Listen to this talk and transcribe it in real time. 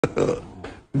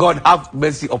God have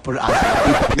mercy upon us.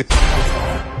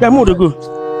 Yeah, more to go.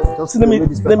 See, let me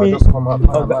leave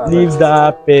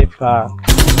that paper.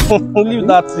 Leave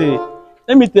that thing.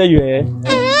 Let me tell you,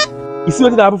 you see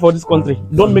what happened for this country?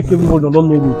 Don't make everybody don't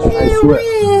know root. I swear.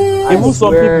 Even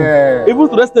some people, even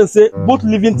to the extent say both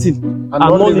living thing and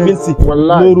non-living thing,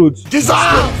 no road.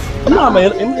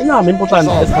 I'm important.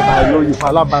 I know you,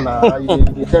 Palabana.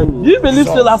 Do you believe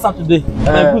still last Saturday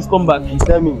my goods come back? You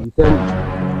tell me.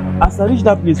 As I reach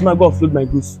that place, my God flood my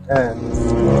goods.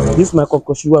 This is my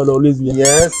concussion will always be.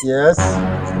 Yes.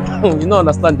 You don't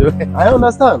understand though. I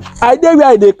understand. I dare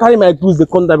where they carry my goods, they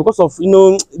come down because of the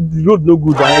road no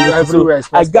good. So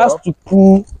I got to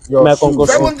pull my concussion.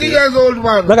 70 years old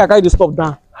man. Like I carry the stuff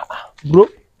down, bro.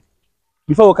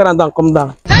 Before we carry down, come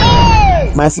down.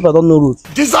 My slipper don't know road.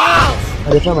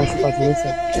 I try my slipper to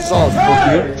inside.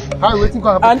 Okay. How you waiting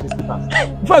for happen?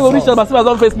 Before I go reach out, my slipper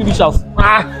don't face me reach house.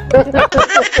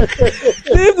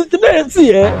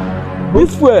 See,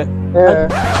 this way.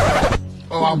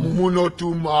 Oh, I'm not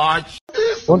too much.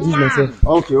 Don't use myself.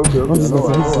 Okay. Don't use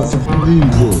myself.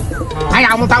 I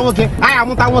am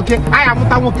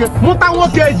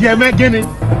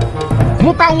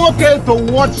okay. To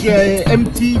watch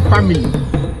empty family.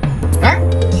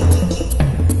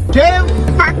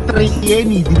 Factory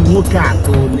any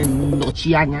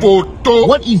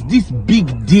what is this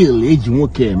big deal,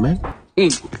 man?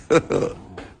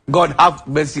 God have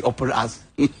mercy upon us.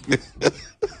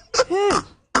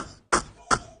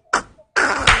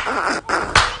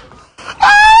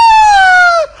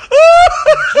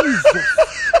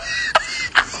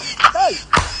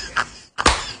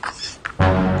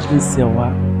 Nsewa,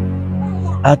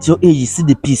 at your age, you see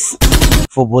the peace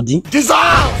for body.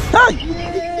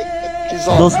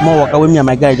 Those small worker with me and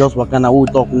my guy just working now. We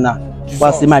talk now.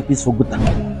 But say my peace for good. I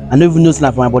don't even know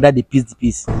for my body the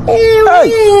peace.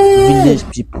 Village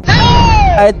people.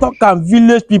 I talk and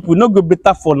village people no go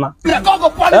better for now.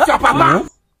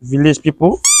 Village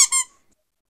people.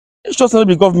 It's just not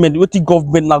the government. What the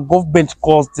government now? Government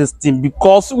caused this thing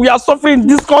because we are suffering in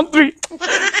this country.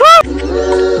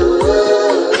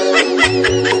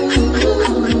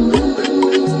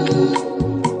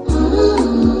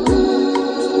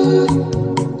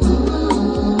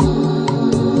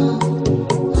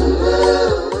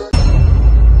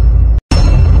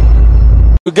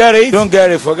 You get it? Don't get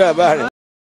it. Forget about it.